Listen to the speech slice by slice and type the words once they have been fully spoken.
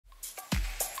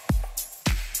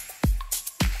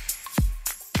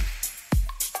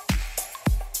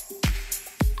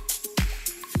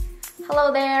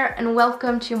Hello there and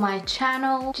welcome to my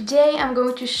channel. Today I'm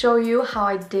going to show you how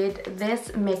I did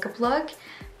this makeup look.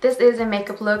 This is a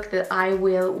makeup look that I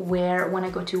will wear when I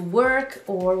go to work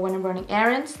or when I'm running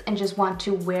errands and just want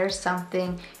to wear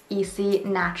something easy,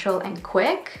 natural and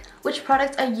quick. Which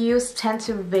products I use tend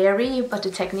to vary, but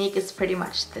the technique is pretty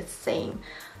much the same.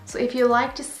 So if you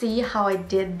like to see how I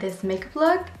did this makeup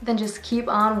look, then just keep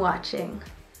on watching.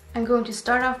 I'm going to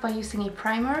start off by using a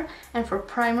primer, and for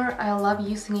primer I love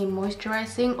using a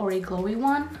moisturizing or a glowy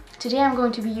one. Today I'm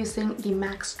going to be using the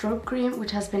MAC Strobe Cream,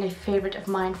 which has been a favorite of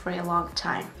mine for a long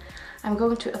time. I'm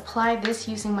going to apply this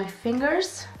using my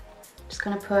fingers. Just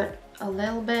gonna put a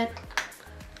little bit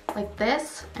like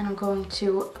this, and I'm going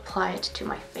to apply it to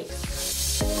my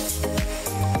face.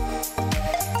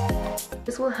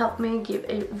 This will help me give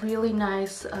a really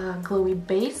nice glowy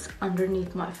base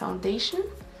underneath my foundation.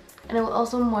 And it will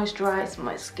also moisturize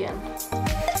my skin.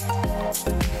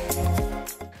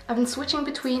 I've been switching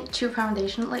between two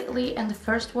foundations lately, and the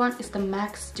first one is the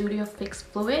MAC Studio Fix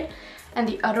Fluid and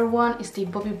the other one is the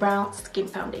Bobbi Brown Skin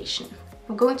Foundation.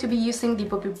 I'm going to be using the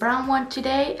Bobbi Brown one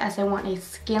today as I want a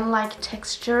skin-like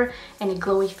texture and a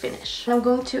glowy finish. And I'm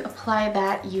going to apply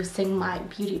that using my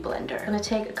beauty blender. I'm going to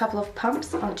take a couple of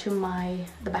pumps onto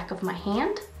the back of my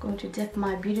hand. I'm going to dip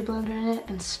my beauty blender in it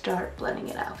and start blending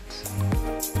it out.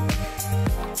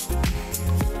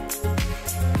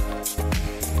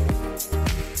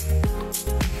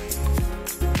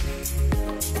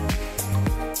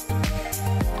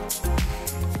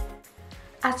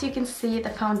 As you can see, the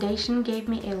foundation gave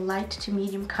me a light to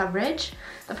medium coverage.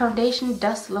 The foundation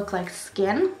does look like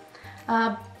skin,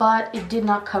 but it did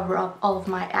not cover up all of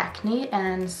my acne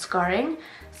and scarring.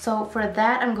 So for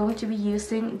that, I'm going to be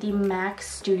using the MAC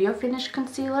Studio Finish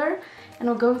Concealer, and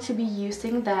I'm going to be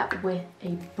using that with a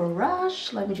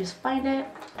brush. Let me just find it.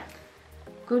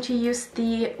 I'm going to use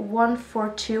the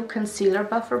 142 Concealer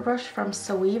Buffer Brush from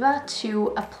ZOANYA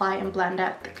to apply and blend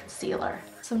out the concealer.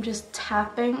 So I'm just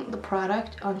tapping the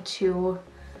product onto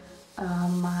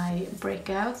my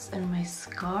breakouts and my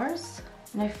scars.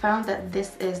 And I found that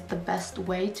this is the best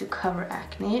way to cover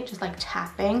acne, just like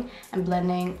tapping and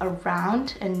blending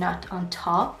around and not on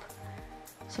top.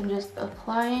 So I'm just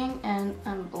applying and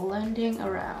I'm blending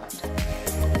around.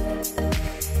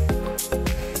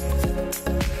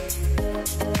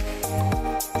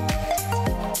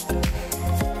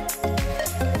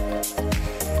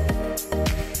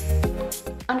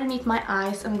 Underneath my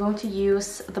eyes, I'm going to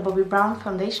use the Bobbi Brown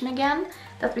foundation again.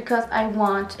 That's because I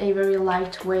want a very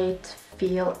lightweight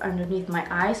feel underneath my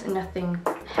eyes and nothing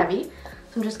heavy.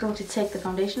 So I'm just going to take the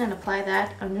foundation and apply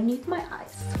that underneath my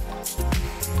eyes.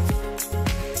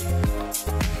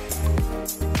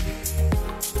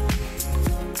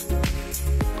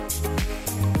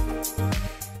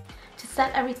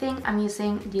 Set everything, I'm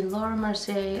using the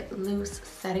Mercier loose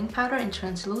setting powder in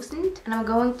translucent, and I'm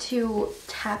going to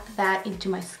tap that into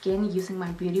my skin using my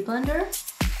beauty blender.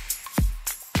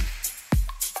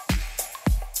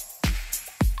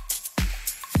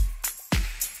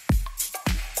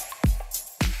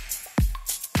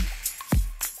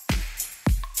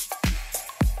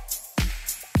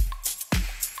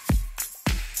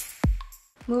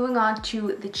 Moving on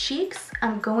to the cheeks,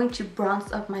 I'm going to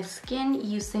bronze up my skin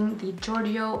using the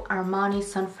Giorgio Armani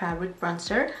Sun Fabric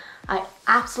Bronzer. I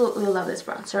absolutely love this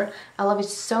bronzer. I love it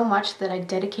so much that I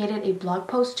dedicated a blog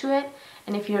post to it.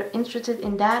 And if you're interested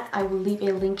in that, I will leave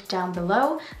a link down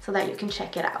below so that you can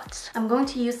check it out. I'm going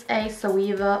to use a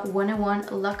ZOANYA 101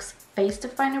 Luxe Face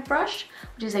Definer brush,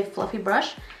 which is a fluffy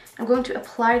brush. I'm going to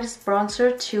apply this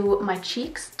bronzer to my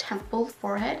cheeks, temple,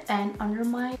 forehead, and under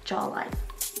my jawline.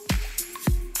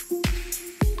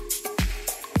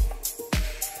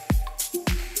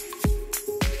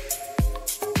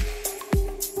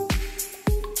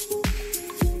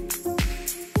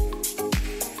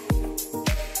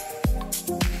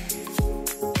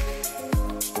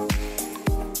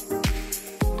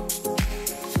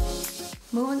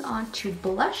 Moving on to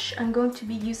blush, I'm going to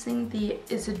be using the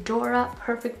IsaDora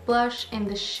Perfect Blush in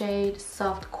the shade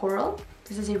Soft Coral.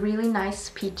 This is a really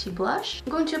nice peachy blush.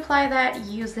 I'm going to apply that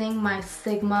using my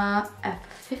Sigma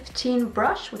F15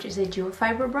 brush, which is a dual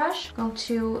fiber brush. I'm going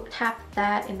to tap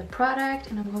that in the product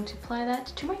and I'm going to apply that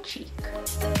to my cheek.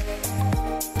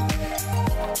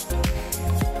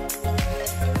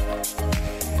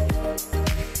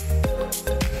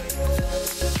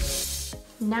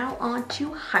 Now on to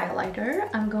highlighter.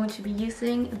 I'm going to be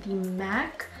using the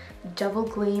MAC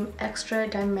Double-gleam Extra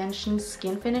Dimension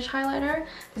Skinfinish highlighter.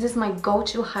 This is my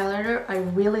go-to highlighter. I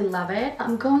really love it.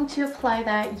 I'm going to apply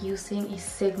that using a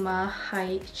Sigma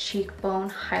High Cheekbone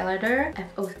Highlighter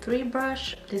F03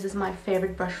 brush. This is my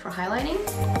favorite brush for highlighting.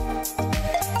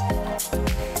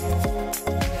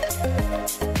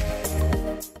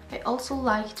 also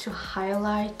like to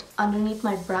highlight underneath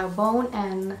my brow bone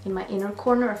and in my inner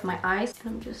corner of my eyes. And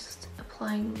I'm just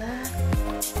applying that.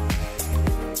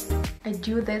 I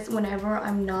do this whenever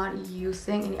I'm not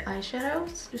using any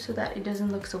eyeshadows, just so that it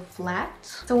doesn't look so flat.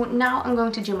 So now I'm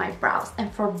going to do my brows.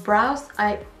 And for brows,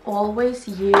 I always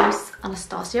use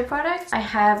Anastasia products. I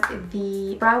have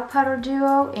the Brow Powder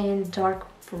Duo in dark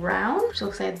brown, which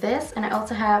looks like this, and I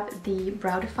also have the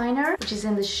brow definer, which is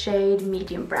in the shade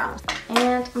medium brown.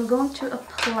 And I'm going to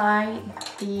apply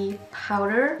the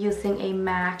powder using a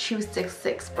MAC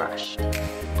 266 brush.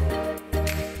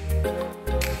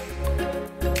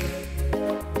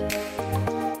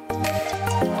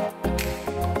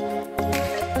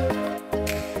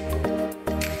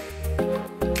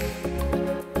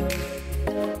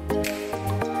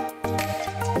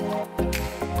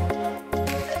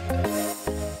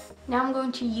 Now I'm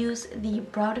going to use the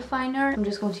brow definer. I'm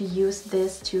just going to use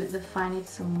this to define it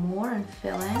some more and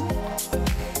fill in.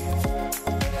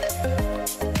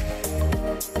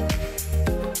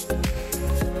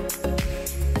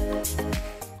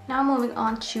 Now moving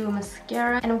on to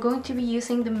mascara, and I'm going to be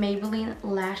using the Maybelline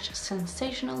Lash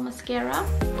Sensational Mascara.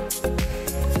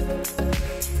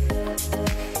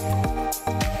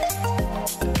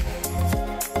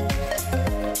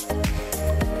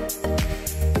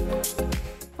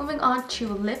 On to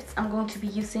lips, I'm going to be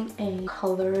using a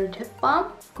colored lip balm.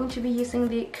 I'm going to be using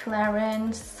the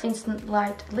Clarins Instant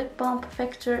Light Lip Balm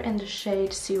Perfector in the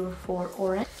shade 04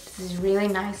 Orange. This is really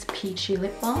nice peachy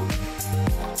lip balm.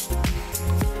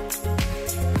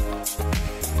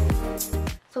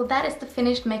 So that is the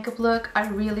finished makeup look. I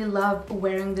really love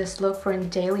wearing this look for a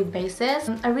daily basis.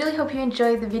 I really hope you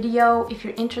enjoyed the video. If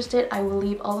you're interested, I will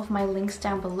leave all of my links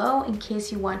down below in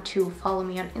case you want to follow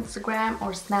me on Instagram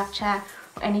or Snapchat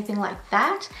or anything like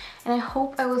that. And I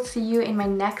hope I will see you in my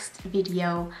next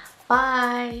video.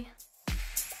 Bye!